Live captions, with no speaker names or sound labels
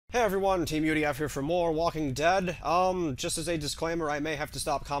Hey everyone, Teamudf here for more Walking Dead. Just as a disclaimer, I may have to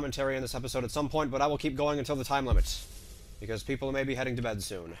stop commentary in this episode at some point, but I will keep going until the time limit. Because people may be heading to bed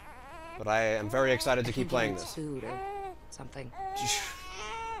soon. But I am very excited to keep playing this. Food or something.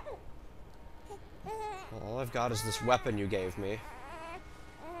 Well, all I've got is this weapon you gave me.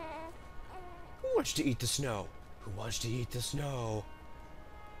 Who wants to eat the snow? Who wants to eat the snow?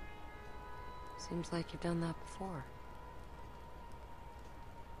 Seems like you've done that before.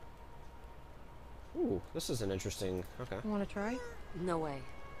 Ooh, this is an interesting... Okay. You want to try? No way.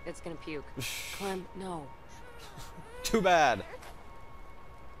 It's gonna puke. Clem, no. Too bad.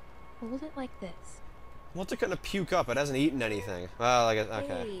 Hold it like this. What's it gonna puke up? It hasn't eaten anything. Well, I guess...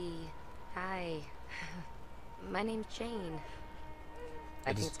 Okay. Hey. Hi. My name's Jane.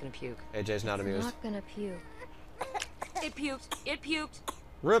 I think it's gonna puke. AJ's not amused. Not gonna puke. It puked. It puked.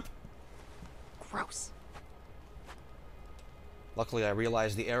 RIP! Gross. Luckily, I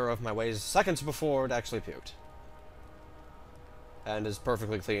realized the error of my ways seconds before it actually puked. And is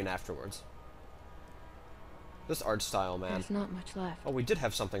perfectly clean afterwards. This art style, man. There's not much left. Oh, we did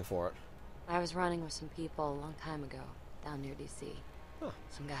have something for it. I was running with some people a long time ago, down near DC. Huh.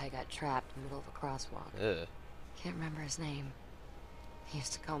 Some guy got trapped in the middle of a crosswalk. Ugh. Can't remember his name. He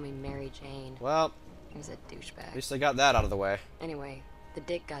used to call me Mary Jane. Well, He was a douchebag. at least I got that out of the way. Anyway, the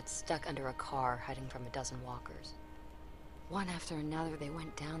dick got stuck under a car hiding from a dozen walkers. One after another, they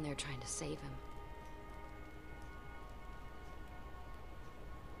went down there trying to save him.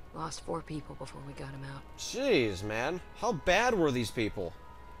 Lost 4 people before we got him out. Jeez, man. How bad were these people?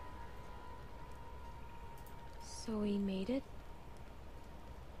 So he made it?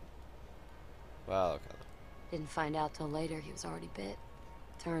 Well, okay. Didn't find out till later he was already bit.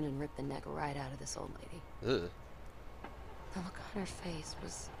 Turned and ripped the neck right out of this old lady. Ugh. The look on her face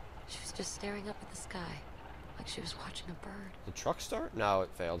was... she was just staring up at the sky. Like she was watching a bird. The truck start? No, it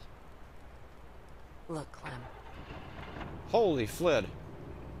failed. Look, Clem. Holy flid.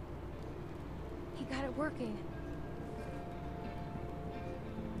 He got it working.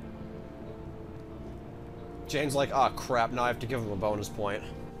 Jane's like, ah, crap, now I have to give him a bonus point.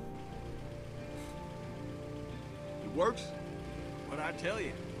 It works? What'd I tell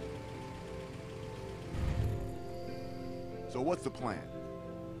you? So what's the plan?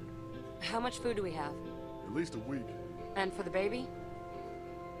 How much food do we have? At least a week. And for the baby?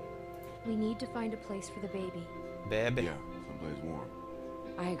 We need to find a place for the baby. Baby. Yeah, someplace warm.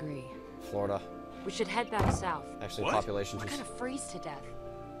 I agree. Florida. We should head back south. Actually, What? population We're just... gonna freeze to death.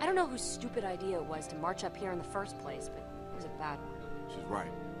 I don't know whose stupid idea it was to march up here in the first place, but it was a bad one. She's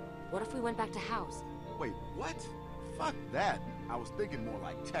right. What if we went back to house? Wait, what? Fuck that. I was thinking more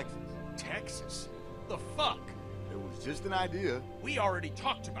like Texas. Texas? The fuck? It was just an idea. We already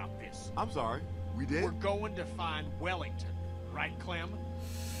talked about this. I'm sorry. We did? We're going to find Wellington, right, Clem?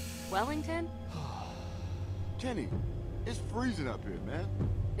 Wellington? Kenny, it's freezing up here, man.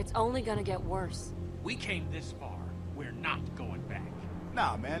 It's only gonna get worse. We came this far. We're not going back.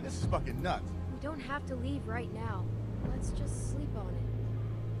 Nah, man, this is fucking nuts. We don't have to leave right now. Let's just sleep on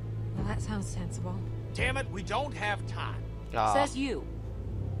it. Well, that sounds sensible. Damn it, we don't have time. Ah. Says you.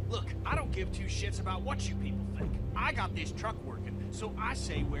 Look, I don't give 2 shits about what you people think. I got this truck working, so I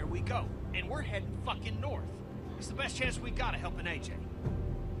say where we go. And we're heading fucking north. It's the best chance we got of helping AJ.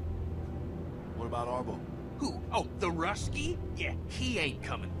 What about Arvo? Who? Oh, the Rusky? Yeah, he ain't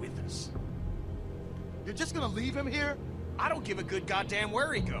coming with us. You're just gonna leave him here? I don't give a good goddamn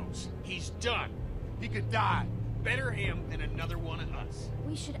where he goes. He's done. He could die. Better him than another one of us.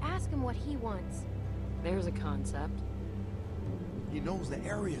 We should ask him what he wants. There's a concept. He knows the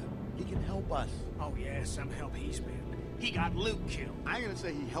area. He can help us. Oh yeah, some help he's been. He got Luke killed. I ain't gonna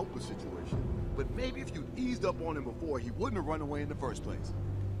say he helped the situation, but maybe if you'd eased up on him before, he wouldn't have run away in the first place.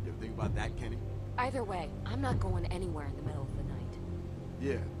 You ever think about that, Kenny? Either way, I'm not going anywhere in the middle of the night.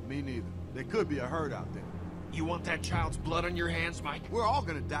 Yeah, me neither. There could be a herd out there. You want that child's blood on your hands, Mike? We're all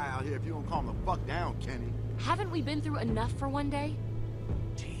gonna die out here if you don't calm the fuck down, Kenny. Haven't we been through enough for one day?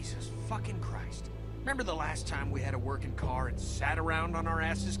 Jesus fucking Christ. Remember the last time we had a working car and sat around on our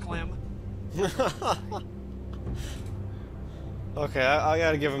asses, Clem? Okay, I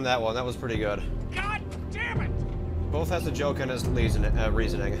gotta give him that one. That was pretty good. God damn it! Both has a joke and his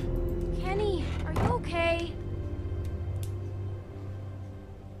reasoning. Kenny, are you okay?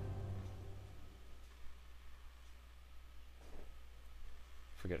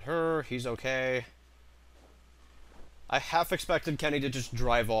 Forget her. He's okay. I half expected Kenny to just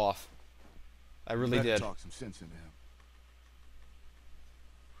drive off. I really Better did. talk some sense into him.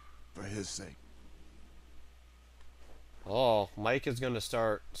 For his sake. Oh, Mike is gonna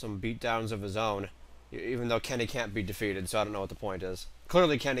start some beatdowns of his own. Even though Kenny can't be defeated, so I don't know what the point is.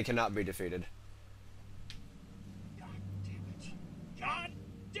 Clearly Kenny cannot be defeated. God damn it. God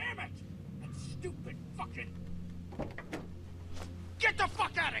damn it! That stupid fucking... Get the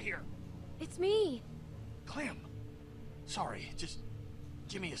fuck out of here! It's me. Clem. Sorry, just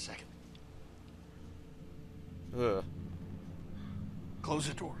give me a second. Ugh. Close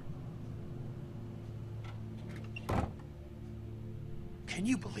the door. Can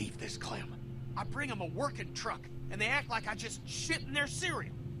you believe this, Clem? I bring them a working truck, and they act like I just shit in their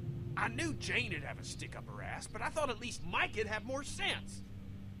cereal. I knew Jane'd have a stick up her ass, but I thought at least Mike'd have more sense.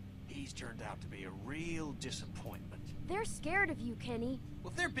 He's turned out to be a real disappointment. They're scared of you, Kenny.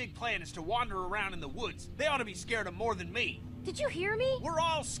 Well, if their big plan is to wander around in the woods, they ought to be scared of more than me. Did you hear me? We're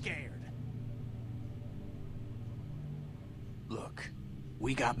all scared. Look,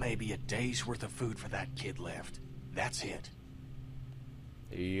 we got maybe a day's worth of food for that kid left. That's it.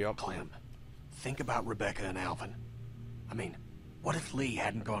 Yup. Clem, think about Rebecca and Alvin. I mean, what if Lee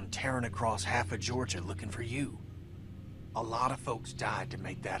hadn't gone tearing across half of Georgia looking for you? A lot of folks died to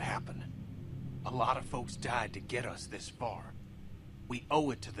make that happen. A lot of folks died to get us this far. We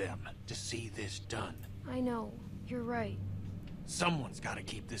owe it to them to see this done. I know. You're right. Someone's got to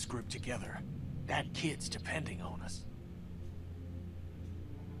keep this group together. That kid's depending on us.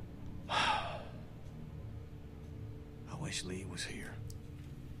 I wish Lee was here.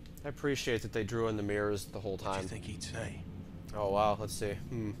 I appreciate that they drew in the mirrors the whole What do time. you think he'd say? Oh wow, let's see.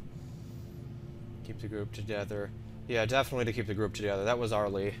 Keep the group together. Yeah, definitely to keep the group together. That was our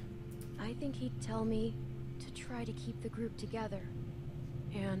Lee. I think he'd tell me to try to keep the group together.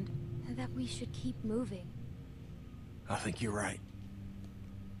 And that we should keep moving. I think you're right.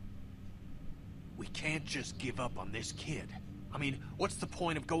 We can't just give up on this kid. I mean, what's the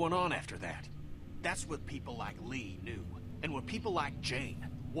point of going on after that? That's what people like Lee knew, and what people like Jane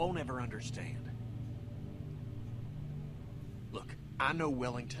won't ever understand. Look, I know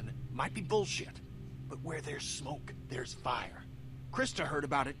Wellington might be bullshit, but where there's smoke, there's fire. Krista heard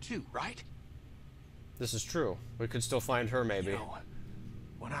about it too, right? This is true. We could still find her, maybe. You know,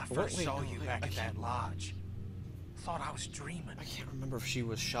 when I Wait, first wait, saw no, you wait, back I at can't- that lodge, thought I was dreaming. I can't remember if she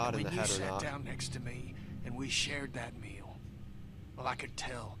was shot in When the you head or sat not. down next to me and we shared that meal, well, I could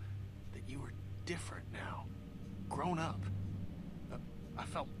tell that you were different now, grown up. I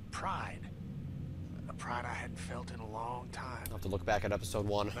felt pride, a pride I hadn't felt in a long time. I'll have to look back at episode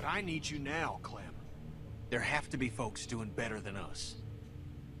 1. But I need you now, Clem. There have to be folks doing better than us.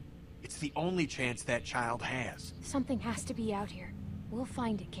 It's the only chance that child has. Something has to be out here. We'll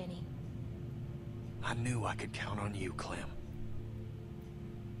find it, Kenny. I knew I could count on you, Clem.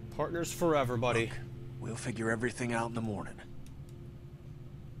 Partners forever, buddy. Look, we'll figure everything out in the morning.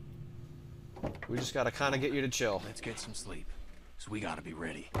 We just gotta kinda get you to chill. Let's get some sleep, so we gotta be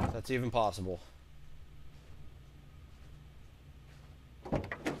ready. That's even possible.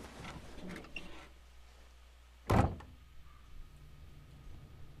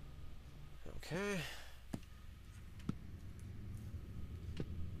 Okay.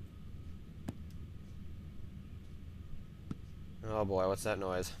 Oh boy, what's that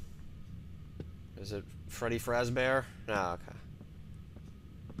noise? Is it Freddy Fazbear? No, okay.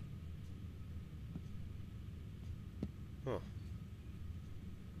 Huh.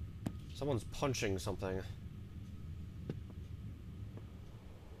 Someone's punching something.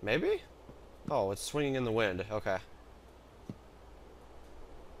 Maybe? Oh, it's swinging in the wind. Okay.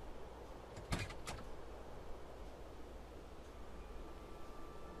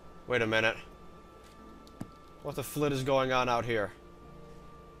 Wait a minute. What the flit is going on out here?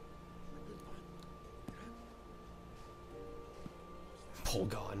 Pull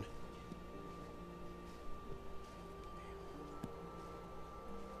gun.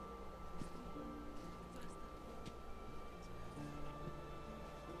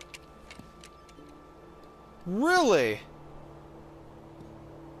 Really?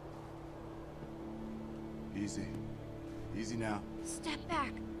 Easy. Easy now. Step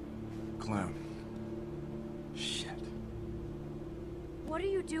back. Clem. Shit. What are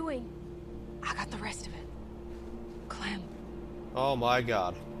you doing? I got the rest of it. Clem. Oh my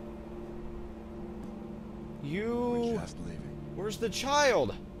god. We're You... just leaving. Where's the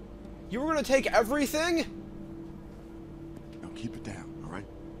child? You were gonna take everything? Now keep it down, all right?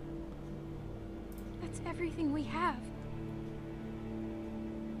 That's everything we have.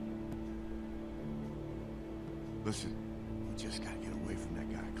 Listen, we just gotta get away from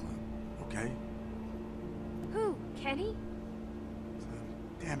that guy, Clem. Okay? Who? Kenny?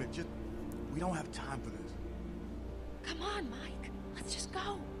 Damn it, just... We don't have time for this. Come on, Mike. Let's just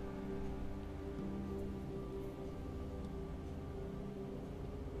go.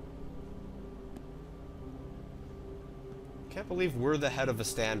 Can't believe we're the head of a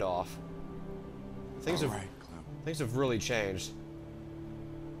standoff. Things All right, Clem. things have really changed.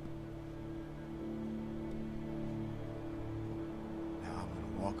 Now I'm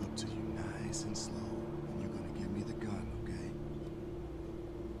gonna walk up to you nice and slow, and you're gonna give me the gun, okay?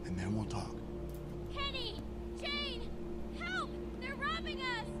 And then we'll talk. Kenny! Jane! Help! They're robbing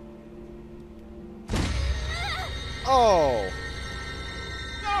us! Oh!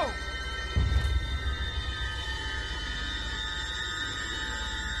 No!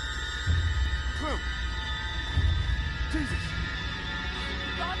 Clem! Jesus!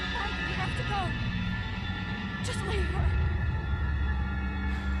 God, Mike, we have to go! Just leave her!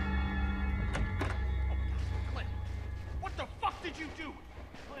 Clint, what the fuck did you do?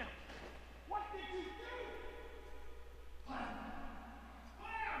 Clint, what did you do? Clint!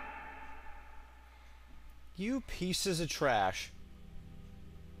 Clint! You pieces of trash.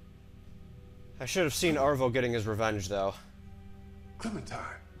 I should have seen Arvo getting his revenge, though. Clementine!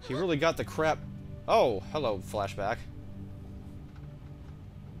 He really got the crap... Oh, hello, flashback.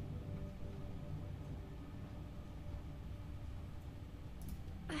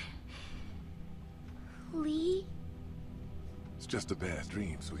 Lee? It's just a bad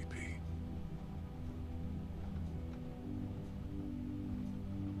dream, Sweet Pea.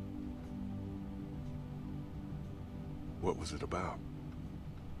 What was it about?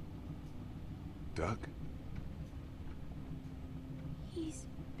 Doug? He's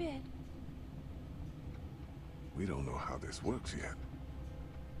bit. We don't know how this works yet.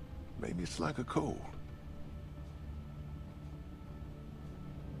 Maybe it's like a cold.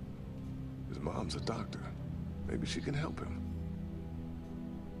 His mom's a doctor. Maybe she can help him.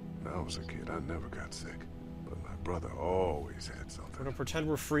 When I was a kid, I never got sick. But my brother always had We're something. gonna pretend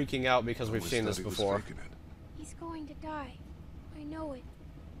we're freaking out because we've Always seen this thought he was before. faking it. He's going to die. I know it.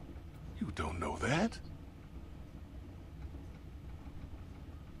 You don't know that?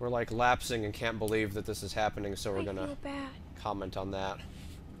 We're like lapsing and can't believe that this is happening, so we're I gonna feel bad. comment on that.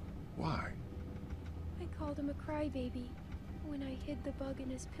 Why? I called him a crybaby when I hid the bug in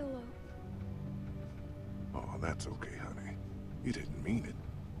his pillow. Oh, that's okay, honey. You didn't mean it.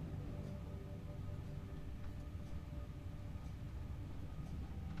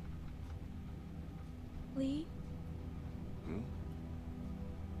 Lee? Hmm?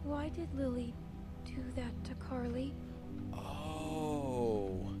 Why did Lily do that to Carly?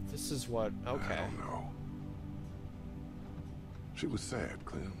 Oh, this is what... I Okay. don't know. She was sad,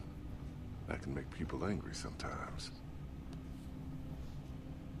 Clem. That can make people angry sometimes.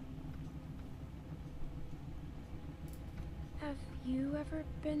 Have you ever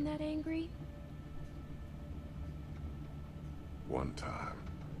been that angry? One time.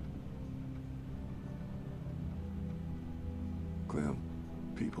 Clem,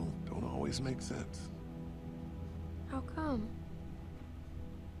 people don't always make sense. How come?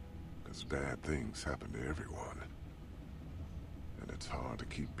 Because bad things happen to everyone. And it's hard to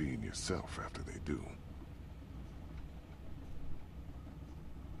keep being yourself after they do.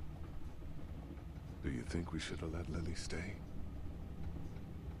 Do you think we should have let Lily stay?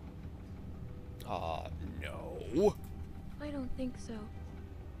 No. I don't think so.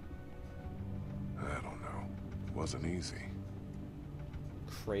 I don't know. It wasn't easy.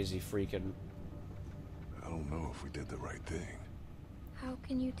 Crazy freaking... I don't know if we did the right thing. How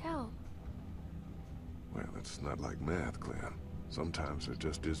can you tell? Well, it's not like math, Clem. Sometimes there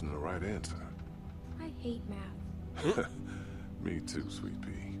just isn't a right answer. I hate math. Me too, Sweet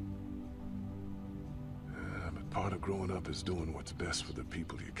Pea. But part of growing up is doing what's best for the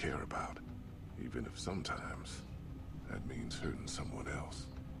people you care about. Even if sometimes that means hurting someone else.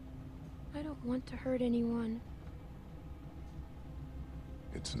 I don't want to hurt anyone.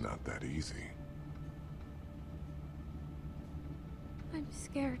 It's not that easy. I'm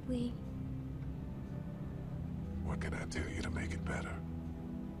scared, Lee. What can I tell you to make it better?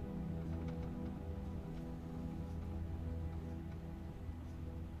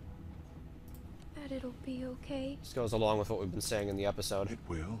 That it'll be okay. This goes along with what we've been saying in the episode. It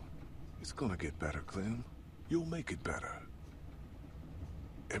will. It's gonna get better, Clem. You'll make it better.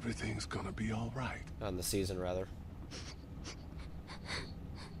 Everything's gonna be all right. On the season, rather.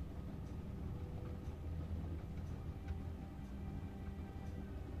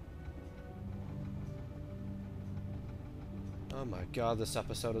 Oh my god, this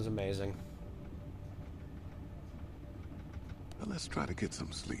episode is amazing. Now let's try to get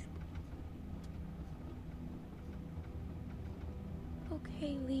some sleep.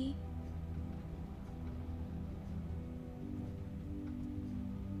 Okay, Lee.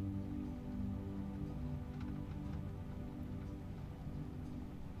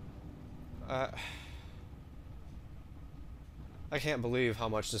 I can't believe how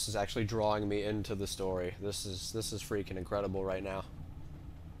much this is actually drawing me into the story. This is freaking incredible right now.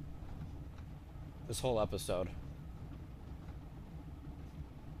 This whole episode.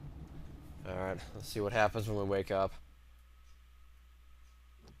 Alright, let's see what happens when we wake up.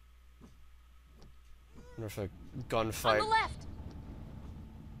 I wonder if a gunfight... On the left!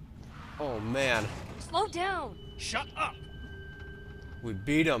 Oh man. Slow down! Shut up! We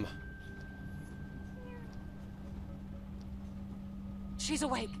beat him. She's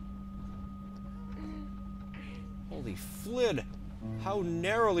awake. Holy flid. How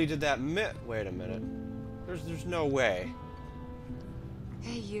narrowly did that miss? Wait a minute. There's no way.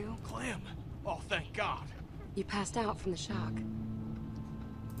 Hey, you. Clem! Oh, thank God. You passed out from the shock.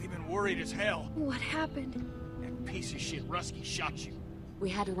 We've been worried as hell. What happened? That piece of shit Rusky shot you. We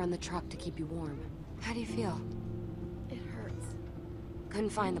had to run the truck to keep you warm. How do you feel? It hurts. Couldn't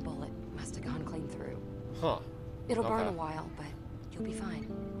find the bullet. Must have gone clean through. Huh. It'll burn a Okay. while, but you'll be fine.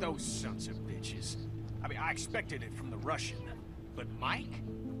 Those sons of bitches. I mean, I expected it from the Russian. But Mike?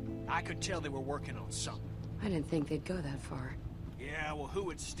 I could tell they were working on something. I didn't think they'd go that far. Yeah, well, who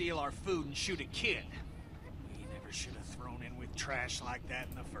would steal our food and shoot a kid? We never should have thrown in with trash like that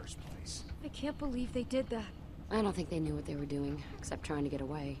in the first place. I can't believe they did that. I don't think they knew what they were doing, except trying to get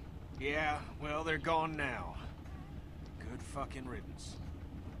away. Yeah, well, they're gone now. Good fucking riddance.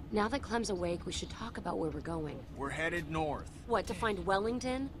 Now that Clem's awake, we should talk about where we're going. We're headed north. What, to find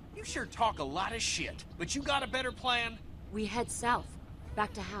Wellington? You sure talk a lot of shit, but you got a better plan? We head south,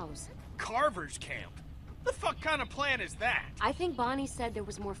 back to House. Carver's camp. The fuck kind of plan is that? I think Bonnie said there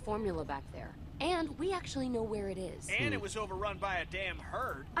was more formula back there. And we actually know where it is. And it was overrun by a damn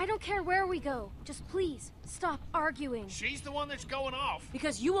herd. I don't care where we go. Just please, stop arguing. She's the one that's going off.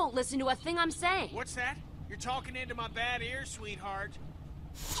 Because you won't listen to a thing I'm saying. What's that? You're talking into my bad ear, sweetheart.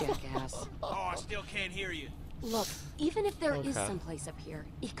 Jackass. Oh, I still can't hear you. Look, even if there is Okay. someplace up here,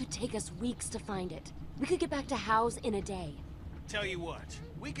 it could take us weeks to find it. We could get back to House in a day. Tell you what,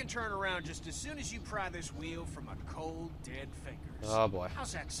 we can turn around just as soon as you pry this wheel from my cold, dead fingers. Oh boy.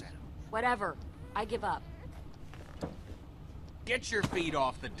 How's that sound? Whatever. I give up. Get your feet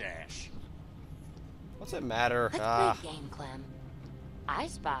off the dash. What's it matter? Let's Ah. play a game, Clem. I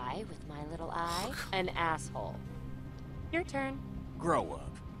spy with my little eye an asshole. Your turn. Grow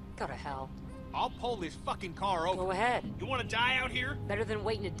up. Go to hell. I'll pull this fucking car over. Go ahead. You want to die out here? Better than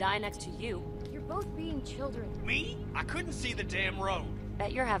waiting to die next to you. You're both being children. Me? I couldn't see the damn road.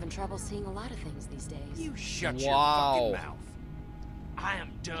 Bet you're having trouble seeing a lot of things these days. You shut Wow. your fucking mouth. I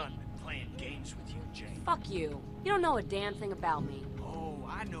am done playing games with you, Jane. Fuck you. You don't know a damn thing about me. Oh,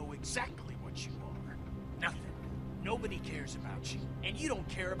 I know exactly what you are. Nothing. Nobody cares about you. And you don't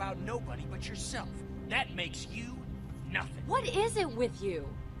care about nobody but yourself. That makes you nothing. What is it with you?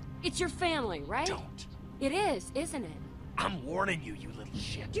 It's your family, right? Don't. It is, isn't it? I'm warning you, you little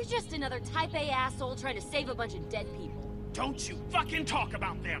shit. You're just another type A asshole trying to save a bunch of dead people. Don't you fucking talk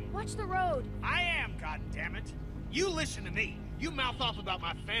about them. Watch the road. I am, goddammit. You listen to me. You mouth off about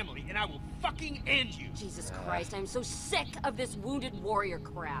my family, and I will fucking end you. Jesus Christ, I'm so sick of this wounded warrior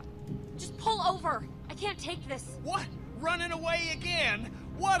crap. Just pull over. I can't take this. What? Running away again?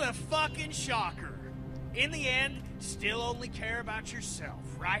 What a fucking shocker. In the end, still only care about yourself,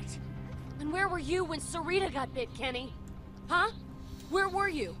 right? And where were you when Sarita got bit, Kenny? Huh? Where were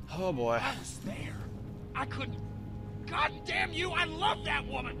you? Oh boy. I was there. I couldn't. God damn you, I love that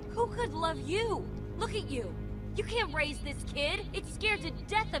woman! Who could love you? Look at you. You can't raise this kid. It's scared to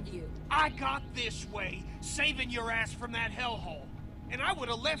death of you. I got this way, saving your ass from that hellhole. And I would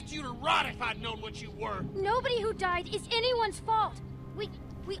have left you to rot if I'd known what you were. Nobody who died is anyone's fault.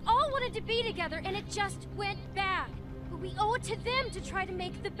 We all wanted to be together, and it just went bad. But we owe it to them to try to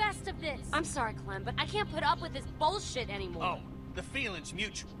make the best of this. I'm sorry, Clem, but I can't put up with this bullshit anymore. Oh, the feeling's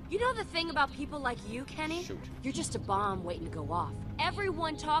mutual. You know the thing about people like you, Kenny? Shoot. You're just a bomb waiting to go off.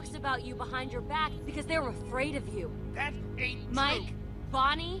 Everyone talks about you behind your back because they're afraid of you. That ain't Mike, true.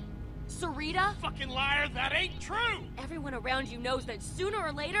 Bonnie, Sarita, Fucking liar, that ain't true! everyone around you knows that sooner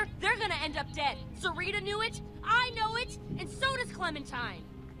or later, they're gonna end up dead. Sarita knew it, I know it, and so does Clementine.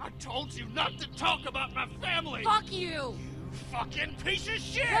 I told you not to talk about my family! Fuck you! You fucking piece of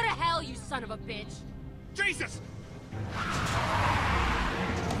shit! Go to hell, you son of a bitch! Jesus!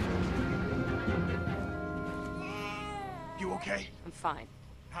 You okay? I'm fine.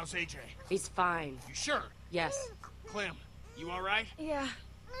 How's AJ? He's fine. You sure? Yes. Clem, you alright? Yeah.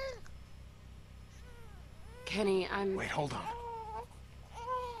 Kenny, I'm... Wait, hold on.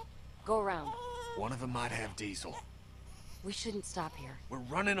 Go around. One of them might have diesel. We shouldn't stop here. We're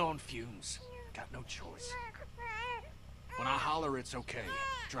running on fumes. Got no choice. When I holler it's okay,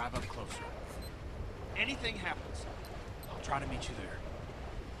 drive up closer. Anything happens, I'll I'll try to meet you there.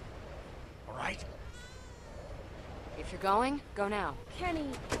 All right? If you're going, go now. Kenny,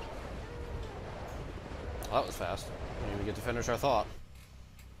 Well, that was fast. We didn't even get to finish our thought.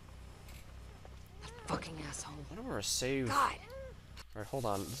 That fucking asshole. I wonder where a save... God! Alright, hold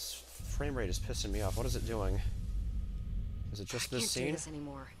on. This frame rate is pissing me off. What is it doing? Is it just this I can't scene? do this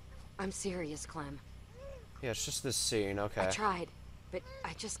anymore. I'm serious, Clem. Yeah, it's just this scene, okay. I tried, but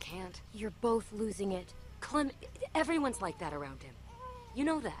I just can't. you're both losing it. Clem, everyone's like that around him. You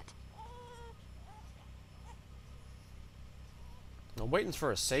know that. I'm waiting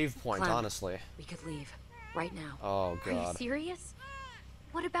for a save point, Clem. honestly. We could leave. Right now. Oh, Are you God. serious?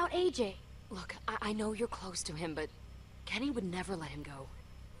 What about AJ? Look, I know you're close to him, but Kenny would never let him go.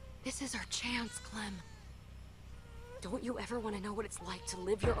 This is our chance, Clem. Don't you ever want to know what it's like to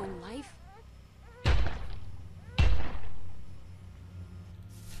live your own life?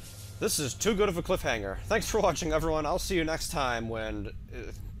 This is too good of a cliffhanger. Thanks for watching, everyone. I'll see you next time when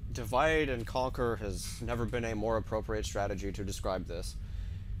divide and conquer has never been a more appropriate strategy to describe this.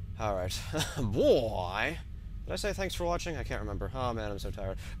 Alright. Boy! Did I say thanks for watching? I can't remember. Oh man, I'm so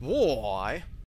tired. Boy!